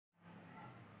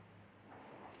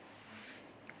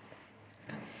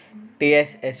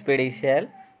TS SPDCL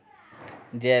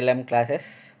JLM classes.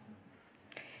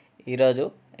 ఈరోజు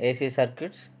AC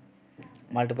circuits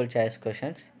multiple choice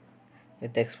questions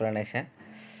with explanation.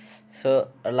 So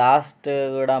last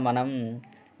కూడా మనం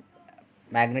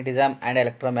magnetism and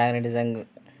ఎలక్ట్రోమ్యాగ్నెటిజం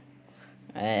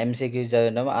MCQs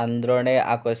చదివినాం. అందులోనే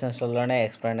ఆ క్వశ్చన్స్లోనే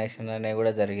explanation అనేది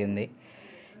కూడా జరిగింది.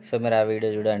 సో మీరు ఆ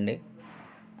వీడియో చూడండి.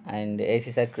 అండ్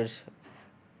ఏసీ సర్క్యూట్స్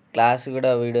క్లాస్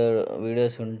కూడా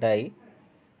వీడియోస్ ఉంటాయి.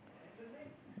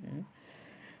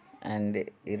 అండ్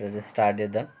ఈరోజు స్టార్ట్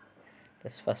చేద్దాం.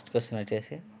 ఫస్ట్ క్వశ్చన్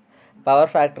వచ్చేసి power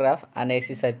factor of an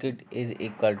AC circuit is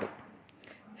equal to.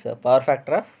 So power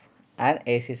factor of an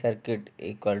AC circuit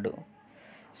equal to,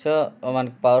 so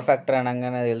మనకి పవర్ ఫ్యాక్టర్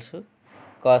అనగానే తెలుసు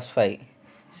cos 5.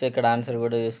 So ఇక్కడ answer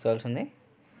కూడా చూసుకోవాల్సింది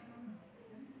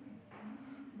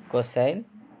cosine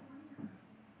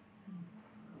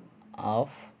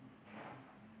of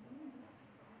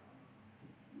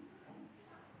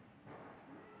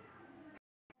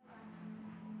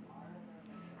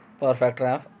power factor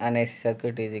of an AC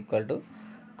circuit is equal to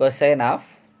cosine of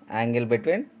angle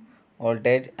between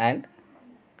voltage and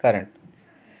current.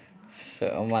 So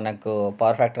మనకు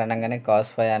power factor అనగానే cos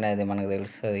 5 అనేది మనకు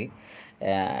తెలుస్తుంది.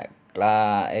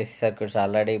 ఏసీ సర్క్యూట్స్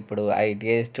ఆల్రెడీ ఇప్పుడు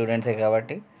ఐటీఐ స్టూడెంట్సే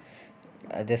కాబట్టి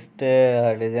జస్ట్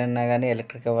డిజైన్ కానీ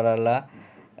ఎలక్ట్రికల్ వల్ల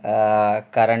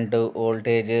కరెంటు,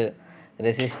 వోల్టేజ్,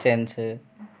 రెసిస్టెన్స్,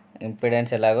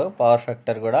 ఇంపిడెన్స్ ఎలాగో పవర్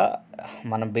ఫ్యాక్టర్ కూడా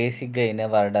మనం బేసిక్గా వినే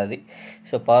వర్డ్ అది.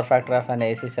 So power factor of an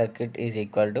AC circuit is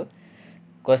equal to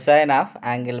cosine of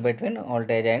angle between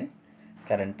voltage and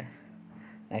current.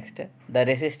 Next the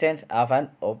resistance of an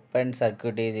open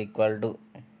circuit is equal to.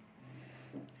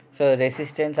 So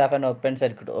resistance of an open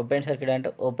circuit అంటే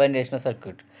open చేసిన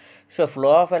circuit. So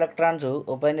flow of electrons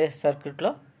open చేసిన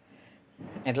సర్క్యూట్లో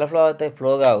ఎట్లా flow అవుతాయి?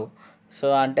 Flow కావు. So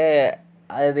అంటే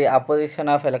అది opposition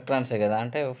of ఎలక్ట్రాన్సే కదా,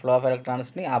 అంటే ఫ్లో ఆఫ్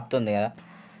ఎలక్ట్రాన్స్ని ఆపుతుంది కదా.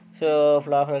 సో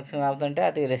ఫ్లో ఆఫ్ ఎలక్ట్రాన్ ఆపుతుంటే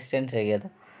అది రెసిస్టెన్సే కదా.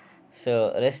 So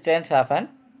resistance of an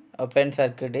open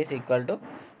circuit is equal to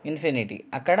infinity.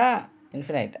 అక్కడ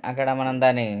ఇన్ఫినైట్, అక్కడ మనం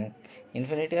దాన్ని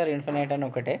ఇన్ఫినిటీ ఆర్ ఇన్ఫినైట్ అని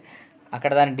ఒకటే,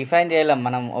 అక్కడ దాన్ని డిఫైన్ చేయలేం.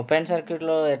 మనం ఓపెన్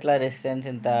సర్క్యూట్లో ఎట్లా రెసిస్టెన్స్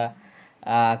ఇంత,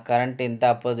 కరెంట్ ఇంత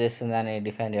అపోజ్ చేస్తుంది అని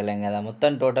డిఫైన్ చేయలేం కదా,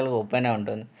 మొత్తం టోటల్గా ఓపెనే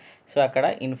ఉంటుంది. సో అక్కడ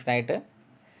ఇన్ఫినైట్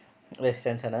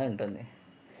రెసిస్టెన్స్ అనేది ఉంటుంది.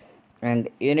 And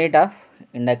unit of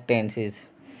inductance is,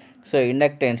 so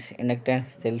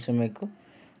inductance తెలుసు మీకు,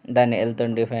 దాన్ని ఎల్తో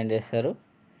డిఫైన్ చేస్తారు,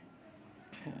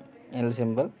 L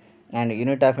symbol. And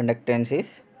unit of inductance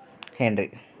is henry.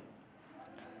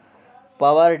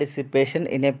 Power dissipation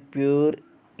in a pure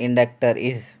inductor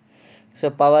is, so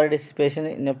power dissipation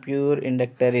in a pure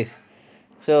inductor is,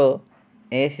 so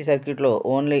AC సర్క్యూట్లో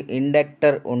only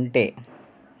inductor ఉంటే,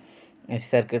 AC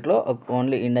సర్క్యూట్లో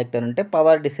only inductor ఉంటే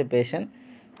power dissipation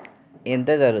ఎంత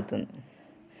జరుగుతుంది?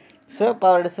 So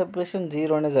power dissipation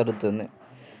 0 జరుగుతుంది.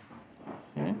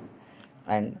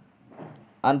 And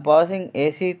on passing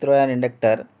AC through an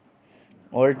inductor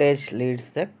voltage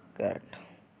leads the current.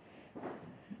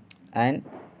 And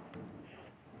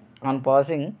on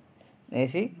passing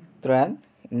AC through an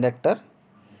inductor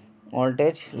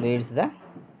voltage leads the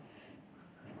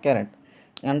current.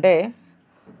 అంటే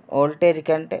voltage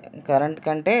కంటే current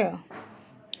కంటే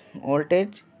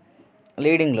voltage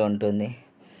లీడింగ్లో ఉంటుంది.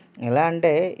 ఎలా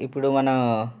అంటే ఇప్పుడు మన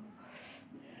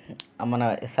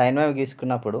సైన్ వేవ్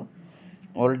గీసుకున్నప్పుడు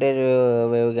వోల్టేజ్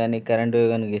వేవ్ కానీ కరెంట్ వేవ్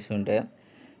కానీ గీసుకుంటే,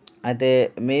 అయితే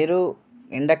మీరు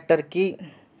ఇండక్టర్కి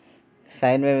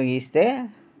సైన్ వేవ్ గీస్తే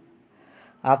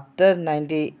ఆఫ్టర్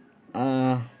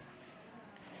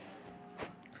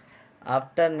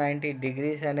 90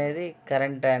 డిగ్రీస్ అనేది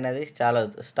కరెంట్ అనేది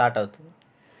స్టార్ట్ అవుతుంది.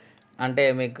 అంటే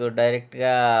మీకు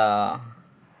డైరెక్ట్గా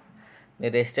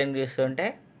మీరు రెసిస్టెన్స్ చూస్తుంటే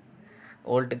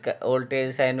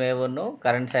voltage sign వేవ్ను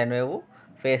current sine wave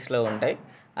ఫేస్లో ఉంటాయి.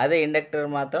 అదే ఇండక్టర్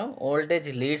మాత్రం వోల్టేజ్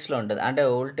లీడ్స్లో ఉంటుంది. అంటే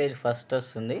వోల్టేజ్ ఫస్ట్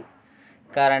వస్తుంది,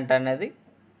 కరెంట్ అనేది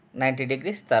 90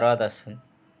 డిగ్రీస్ తర్వాత వస్తుంది.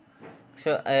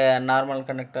 సో నార్మల్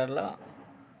కండక్టర్లో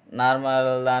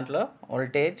దాంట్లో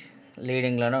వోల్టేజ్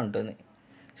లీడింగ్లోనే ఉంటుంది.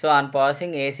 So on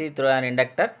passing AC through an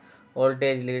inductor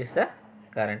voltage leads the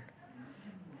current.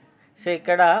 So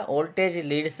ఇక్కడ వోల్టేజ్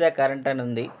లీడ్స్ ద కరెంట్ అని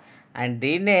ఉంది. అండ్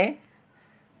దీన్నే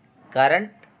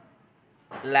కరెంట్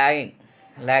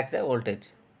లాగ్స్ ద వోల్టేజ్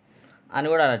అని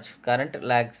కూడా అనొచ్చు. కరెంట్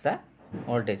లాగ్స్ ద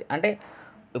వోల్టేజ్ అంటే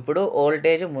ఇప్పుడు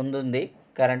వోల్టేజ్ ముందుంది,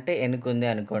 కరెంట్ వెనుకుంది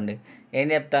అనుకోండి, ఏం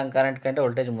చెప్తాం? కరెంట్ కంటే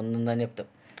వోల్టేజ్ ముందుందని చెప్తాం.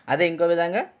 అదే ఇంకో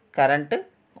విధంగా కరెంట్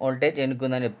వోల్టేజ్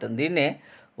ఎన్నుకుందని చెప్తుంది. దీన్నే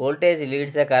వోల్టేజ్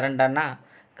లీడ్స్ ద కరెంట్ అన్న,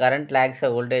 కరెంట్ లాగ్స్ ద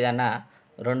వోల్టేజ్ అన్న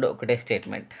రెండు ఒకటే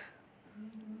statement.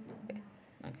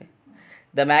 Okay.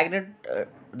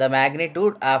 The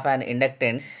magnitude of an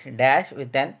inductance dash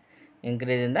with an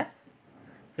increase in the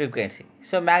frequency.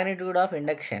 So magnitude of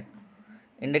induction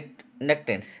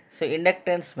inductance. So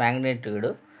inductance magnitude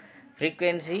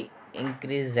frequency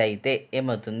increase అయితే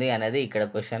ఏమవుతుంది అనేది ఇక్కడ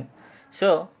question. So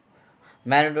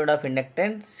magnitude of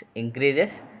inductance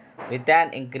increases with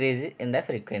an increase in the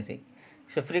frequency.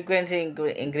 So frequency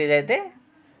increase అయితే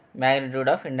magnitude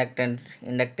of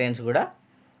inductance కూడా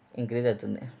increase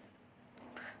అవుతుంది.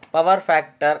 Power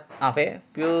factor of A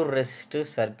pure resistive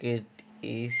circuit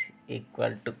is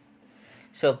equal to.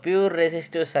 So pure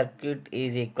resistive circuit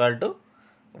is equal to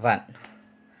 1.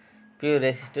 Pure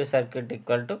resistive circuit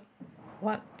equal to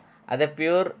 1. అదే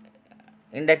pure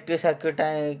inductive circuit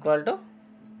equal to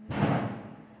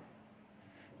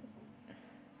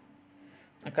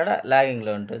అక్కడ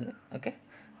లాగింగ్లో ఉంటుంది. Okay,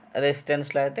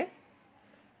 రెసిస్టెన్స్లో అయితే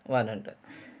 1 ఉంటుంది.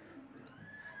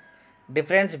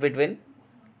 Difference between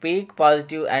peak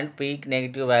positive and peak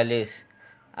negative values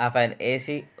of an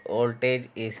AC voltage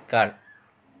is called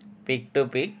peak to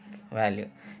peak value.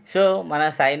 So మన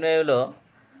sign వేవ్లో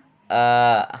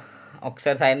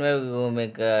ఒకసారి sine wave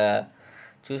మీకు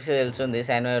చూసి తెలుస్తుంది.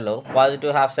 సైన్ వేవ్లో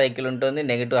పాజిటివ్ హాఫ్ సైకిల్ ఉంటుంది,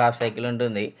 నెగిటివ్ హాఫ్ సైకిల్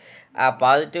ఉంటుంది. ఆ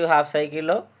పాజిటివ్ హాఫ్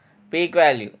సైకిల్లో పీక్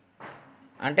వాల్యూ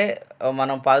అంటే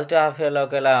మనం పాజిటివ్ హాఫ్ వేవ్లో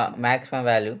ఒకవేళ maximum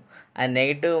value, and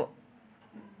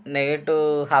negative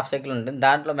half cycle ఉంటుంది,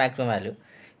 దాంట్లో మ్యాక్సిమం వాల్యూ.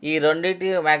 ఈ రెండింటి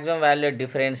మ్యాక్సిమం వాల్యూ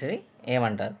డిఫరెన్స్ని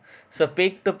ఏమంటారు? So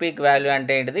peak to peak value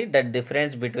అంటే ఏంటిది? The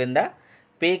difference between the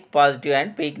peak positive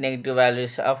and peak negative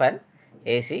values of an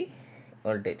AC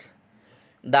voltage.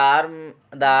 The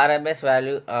RMS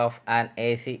value of an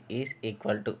AC is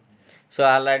equal to. So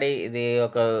already ఇది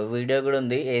ఒక video కూడా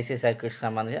ఉంది AC circuits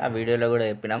సంబంధించి, ఆ వీడియోలో కూడా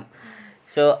చెప్పినాం.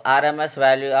 So RMS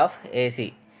value of AC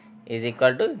is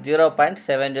equal to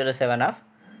 0.707 of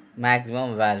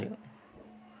maximum value.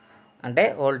 అంటే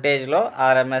వోల్టేజ్లో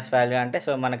ఆర్ఎంఎస్ వాల్యూ అంటే,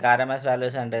 సో మనకు ఆర్ఎంఎస్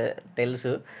వాల్యూస్ అంటే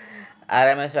తెలుసు.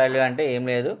 ఆర్ఎంఎస్ వాల్యూ అంటే ఏం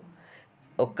లేదు,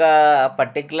 ఒక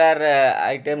పర్టికులర్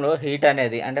ఐటెంలో హీట్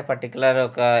అనేది, అంటే పర్టికులర్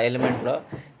ఒక ఎలిమెంట్లో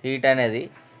హీట్ అనేది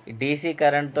డీసీ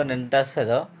కరెంట్తో ఎంత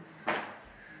వస్తుందో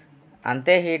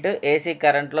అంతే హీట్ ఏసీ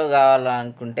కరెంట్లో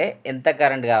కావాలనుకుంటే ఎంత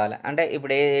కరెంట్ కావాలి. అంటే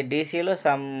ఇప్పుడు డీసీలో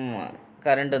సమ్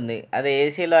కరెంట్ ఉంది, అదే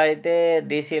ఏసీలో అయితే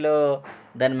డీసీలో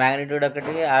దాని మ్యాగ్నిట్యూడ్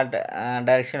ఒకటి,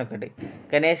 డైరెక్షన్ ఒకటి,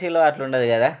 కానీ ఏసీలో అట్లా ఉండదు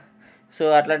కదా. సో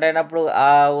అట్లాంటైనప్పుడు ఆ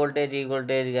వోల్టేజ్ ఈ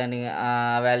వోల్టేజ్ కానీ ఆ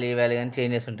వాల్యూ కానీ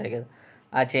చేంజెస్ ఉంటాయి కదా,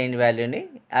 ఆ చేంజ్ వాల్యూని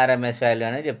ఆర్ఎంఎస్ వాల్యూ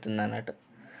అనేది చెప్తుంది అన్నట్టు.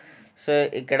 సో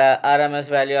ఇక్కడ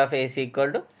RMS value of AC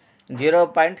equal to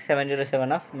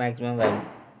 0.707 of maximum value.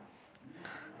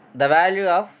 The value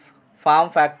of form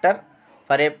factor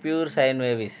for a pure sine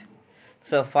wave is.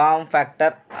 So form factor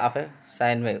of a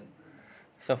sine wave.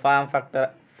 So form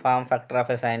factor of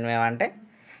a sine wave ante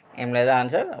em ledha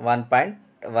answer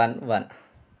 1.11.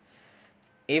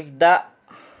 If the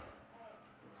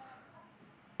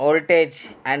voltage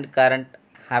and current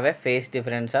have a phase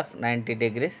difference of 90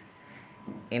 degrees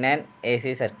in an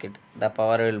AC circuit, the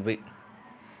power will be.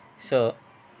 So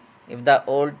if the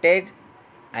voltage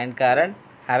and current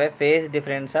have a phase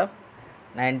difference of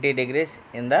 90 degrees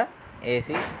in the AC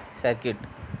circuit,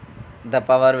 the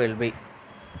power will be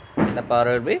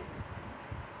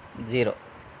 0.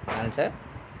 Answer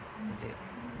 0.